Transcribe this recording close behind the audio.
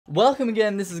Welcome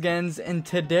again, this is Gens, and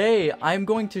today I'm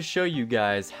going to show you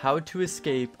guys how to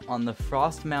escape on the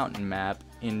Frost Mountain map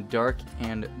in Dark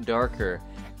and Darker.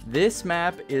 This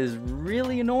map is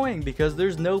really annoying because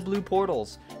there's no blue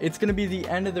portals. It's going to be the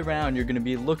end of the round. You're going to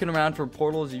be looking around for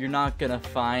portals. You're not going to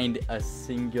find a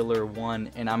singular one,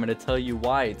 and I'm going to tell you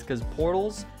why. It's because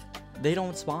portals, they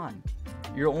don't spawn.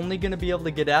 You're only going to be able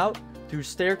to get out through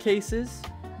staircases,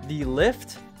 the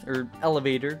lift, or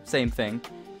elevator, same thing,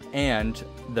 and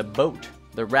the boat,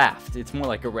 the raft. It's more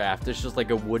like a raft. It's just like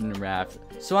a wooden raft.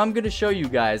 So I'm going to show you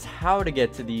guys how to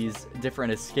get to these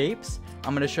different escapes.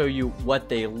 I'm going to show you what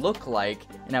they look like,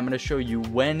 and I'm going to show you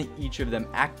when each of them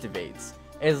activates,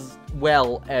 as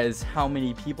well as how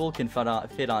many people can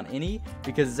fit on any,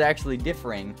 because it's actually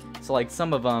differing. So like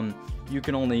some of them you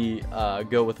can only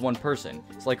go with one person.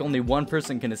 So like only one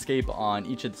person can escape on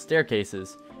each of the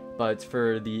staircases, but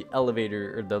for the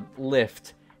elevator or the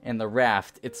lift and the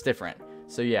raft, it's different.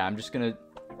 So yeah, I'm just gonna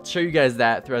show you guys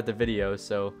that throughout the video,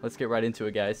 so let's get right into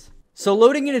it, guys. So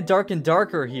loading into Dark and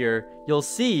Darker here, you'll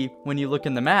see when you look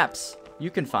in the maps,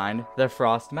 you can find the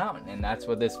Frost Mountain, and that's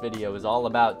what this video is all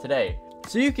about today.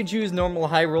 So you can choose normal,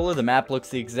 high roller. The map looks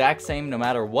the exact same no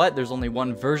matter what. There's only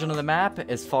one version of the map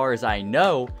as far as I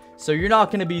know, so you're not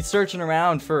going to be searching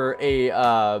around for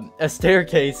a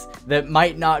staircase that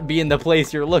might not be in the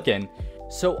place you're looking.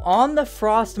 So on the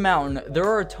Frost Mountain, there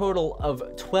are a total of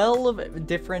 12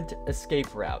 different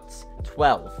escape routes.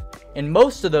 12. And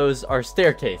most of those are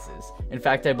staircases. In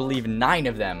fact, I believe 9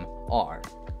 of them are.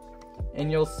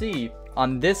 And you'll see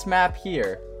on this map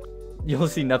here, you'll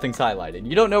see nothing's highlighted.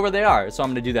 You don't know where they are, so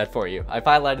I'm going to do that for you. I've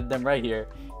highlighted them right here.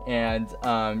 And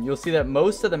you'll see that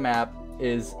most of the map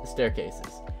is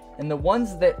staircases. And the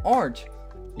ones that aren't,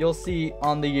 you'll see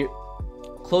on the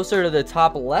closer to the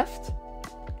top left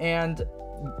and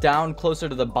down closer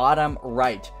to the bottom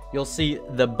right, you'll see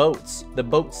the boats, the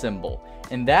boat symbol,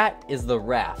 and that is the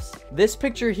rafts. This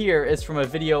picture here is from a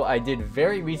video I did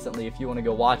very recently, if you want to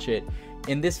go watch it.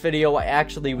 In this video, I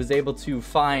actually was able to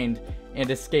find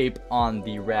and escape on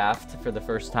the raft for the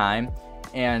first time,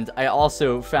 and I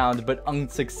also found, but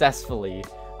unsuccessfully,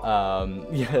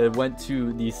 went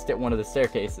to the one of the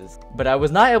staircases, but I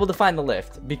was not able to find the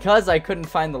lift. Because I couldn't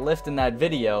find the lift in that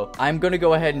video, I'm going to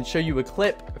go ahead and show you a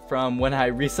clip from when I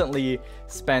recently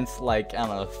spent like, I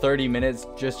don't know, 30 minutes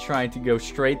just trying to go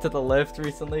straight to the lift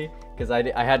recently, because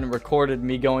I hadn't recorded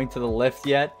me going to the lift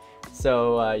yet.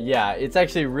 So yeah, it's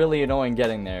actually really annoying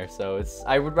getting there, so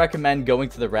I would recommend going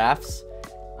to the rafts.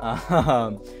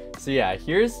 So yeah,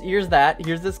 here's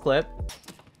this clip.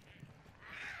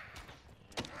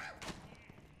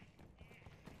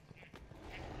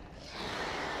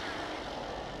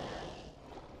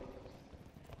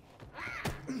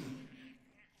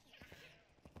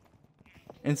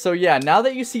 And so yeah, now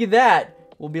that you see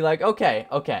that, we'll be like, okay,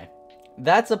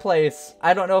 that's a place.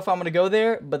 I don't know if I'm going to go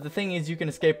there, but the thing is you can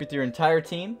escape with your entire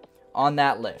team on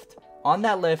that lift. On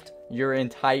that lift, your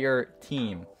entire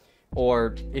team.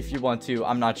 Or if you want to,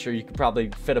 I'm not sure, you could probably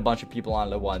fit a bunch of people on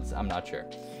it at once, I'm not sure.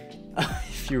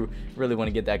 If you really want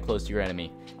to get that close to your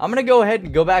enemy. I'm going to go ahead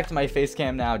and go back to my face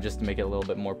cam now just to make it a little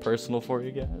bit more personal for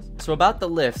you guys. So about the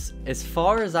lifts, as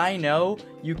far as I know,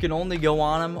 you can only go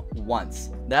on them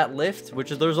once. That lift,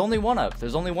 which is there's only one of,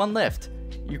 there's only one lift.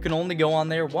 You can only go on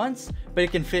there once, but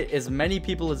it can fit as many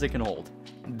people as it can hold.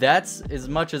 That's as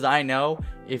much as I know.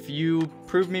 If you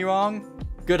prove me wrong,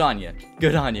 good on you.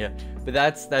 Good on you. But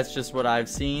that's just what I've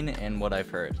seen and what I've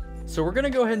heard. So we're going to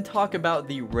go ahead and talk about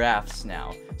the rafts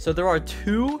now. So there are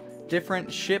 2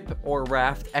 different ship or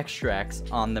raft extracts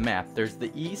on the map. There's the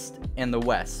east and the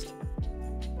west.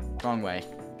 Wrong way.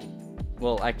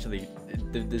 Well, actually,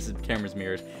 this camera's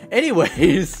mirrored.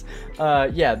 Anyways,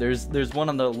 yeah, there's one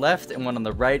on the left and one on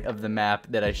the right of the map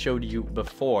that I showed you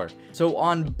before. So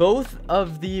on both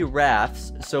of the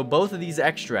rafts, so both of these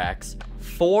extracts,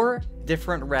 4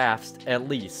 different rafts at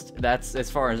least. That's, as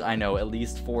far as I know, at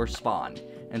least 4 spawn.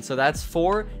 And so that's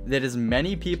 4 that as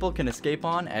many people can escape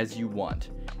on as you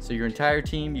want. So your entire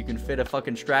team, you can fit a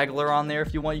fucking straggler on there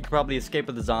if you want. You can probably escape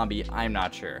with a zombie, I'm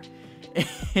not sure.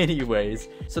 Anyways,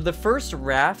 so the first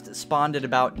raft spawned at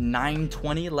about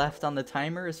 9:20 left on the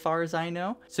timer as far as I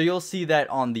know. So you'll see that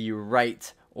on the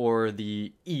right or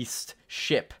the east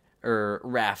ship or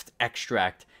raft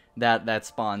extract. That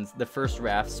spawns, the first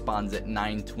raft spawns at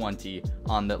 9:20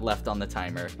 on the left on the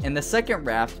timer, and the second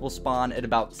raft will spawn at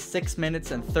about 6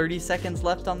 minutes and 30 seconds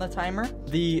left on the timer.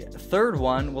 The third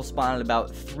one will spawn at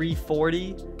about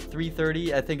 3:40,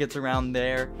 3:30, I think it's around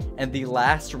there, and the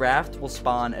last raft will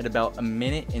spawn at about 1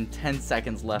 minute and 10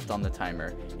 seconds left on the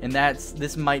timer. And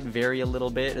this might vary a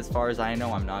little bit as far as I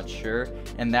know, I'm not sure,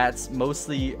 and that's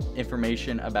mostly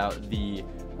information about the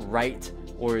right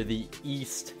or the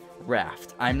east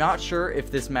raft. I'm not sure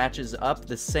if this matches up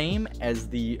the same as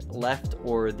the left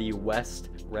or the west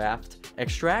raft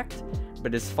extract,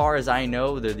 but as far as I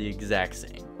know, they're the exact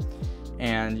same.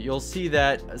 And you'll see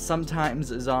that sometimes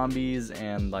zombies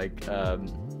and like I'm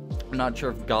not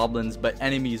sure if goblins, but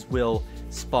enemies will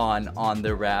spawn on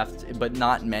the raft, but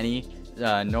not many.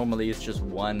 Normally it's just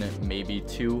one, maybe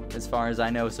two, as far as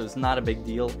I know, so it's not a big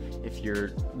deal if you're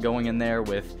going in there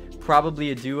with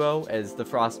probably a duo, as the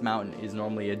Frost Mountain is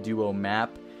normally a duo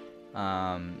map.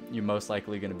 You're most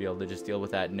likely going to be able to just deal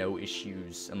with that, no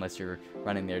issues, unless you're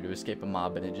running there to escape a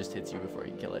mob and it just hits you before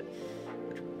you kill it,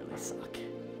 which would really suck.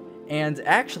 And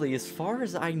actually, as far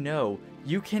as I know,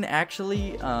 you can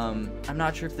actually, I'm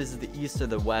not sure if this is the east or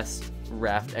the west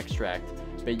raft extract,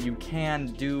 but you can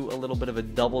do a little bit of a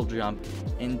double jump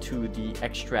into the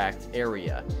extract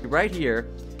area. Right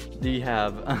here, you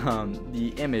have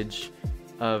the image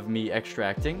of me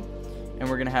extracting, and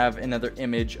we're gonna have another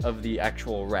image of the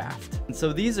actual raft. And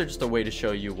so these are just a way to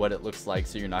show you what it looks like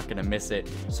so you're not gonna miss it.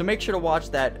 So make sure to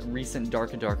watch that recent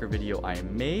Dark and Darker video I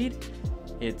made.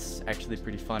 It's actually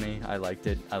pretty funny. I liked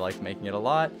it. I liked making it a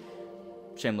lot.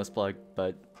 Shameless plug,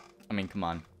 but I mean, come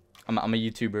on. I'm a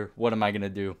YouTuber. What am I gonna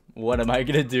do? What am I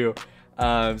gonna do?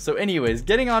 So anyways,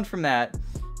 getting on from that,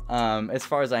 as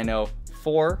far as I know,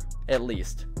 at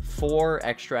least four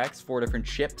extracts, 4 different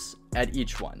ships at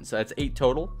each one. So that's 8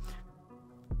 total.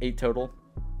 8 total.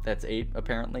 That's 8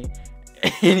 apparently.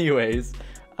 Anyways,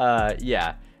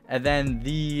 yeah. And then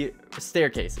the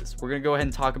staircases. We're gonna go ahead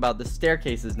and talk about the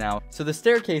staircases now. So the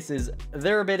staircases,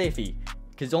 they're a bit iffy,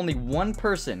 because only one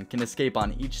person can escape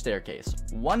on each staircase.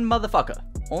 One motherfucker.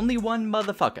 Only one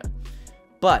motherfucker.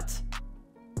 But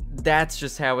that's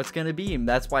just how it's gonna be.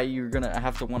 That's why you're gonna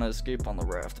have to want to escape on the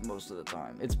raft most of the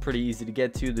time. It's pretty easy to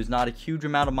get to. There's not a huge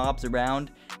amount of mobs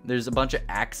around. There's a bunch of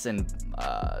axe and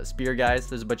spear guys.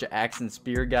 There's a bunch of axe and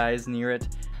spear guys near it.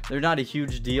 They're not a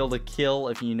huge deal to kill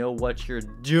if you know what you're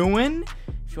doing.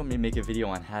 If you want me to make a video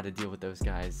on how to deal with those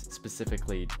guys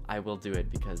specifically, I will do it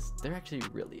because they're actually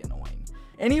really annoying.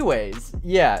 Anyways,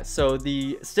 yeah, so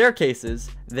the staircases,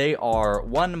 they are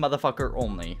one motherfucker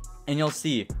only. And you'll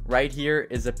see right here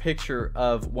is a picture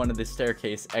of one of the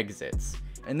staircase exits.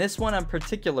 And this one in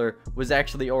particular was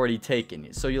actually already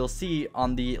taken. So you'll see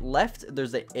on the left,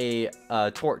 there's a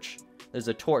torch. There's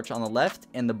a torch on the left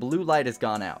and the blue light has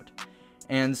gone out.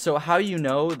 And so how you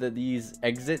know that these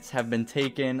exits have been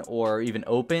taken or even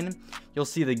open, you'll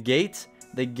see the gate.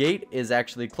 The gate is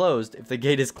actually closed. If the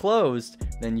gate is closed,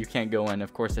 then you can't go in.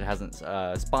 Of course, it hasn't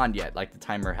spawned yet. Like the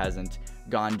timer hasn't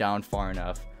gone down far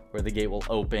enough where the gate will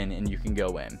open and you can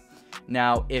go in.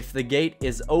 Now, if the gate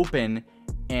is open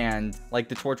and like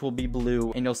the torch will be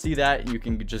blue and you'll see that, you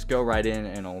can just go right in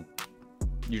and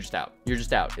you're just out. You're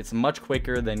just out. It's much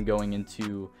quicker than going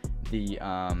into the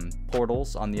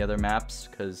portals on the other maps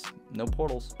because no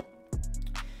portals.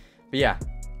 But yeah,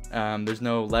 there's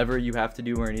no lever you have to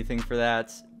do or anything for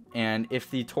that. And if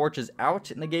the torch is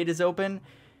out and the gate is open,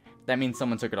 that means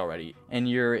someone took it already and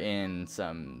you're in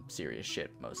some serious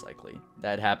shit, most likely.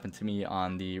 That happened to me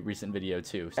on the recent video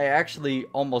too. I actually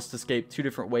almost escaped 2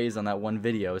 different ways on that one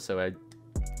video, so I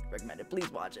recommend it. Please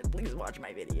watch it. Please watch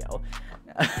my video.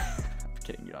 I'm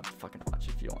kidding, you don't have to fucking watch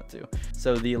it if you want to.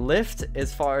 So the lift,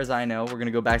 as far as I know, we're gonna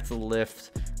go back to the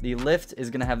lift. The lift is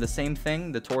gonna have the same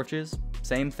thing, the torches,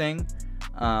 same thing.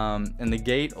 And the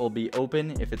gate will be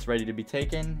open if it's ready to be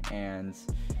taken, and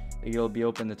the gate will be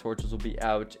open, the torches will be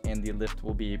out, and the lift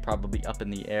will be probably up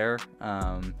in the air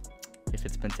if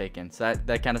it's been taken. So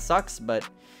that kind of sucks, but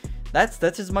that's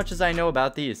as much as I know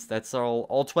about these. That's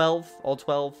all 12,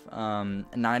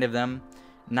 9 of them.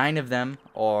 9 of them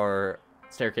are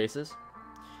staircases,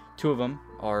 2 of them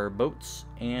are boats,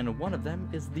 and 1 of them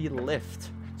is the lift.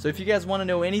 So if you guys want to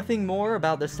know anything more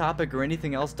about this topic or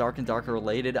anything else Dark and Darker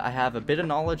related, I have a bit of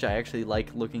knowledge. I actually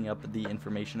like looking up the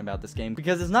information about this game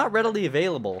because it's not readily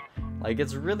available. Like,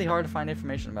 it's really hard to find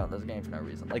information about this game for no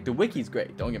reason. Like, the wiki's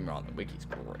great. Don't get me wrong, the wiki's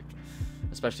great.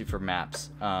 Especially for maps.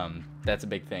 That's a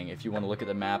big thing. If you want to look at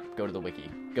the map, go to the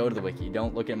wiki. Go to the wiki.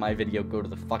 Don't look at my video, go to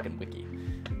the fucking wiki.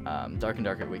 Dark and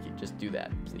Darker wiki. Just do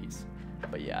that, please.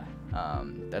 But yeah,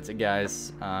 that's it,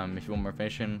 guys. If you want more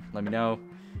information, let me know.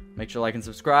 Make sure to like and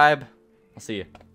subscribe. I'll see you.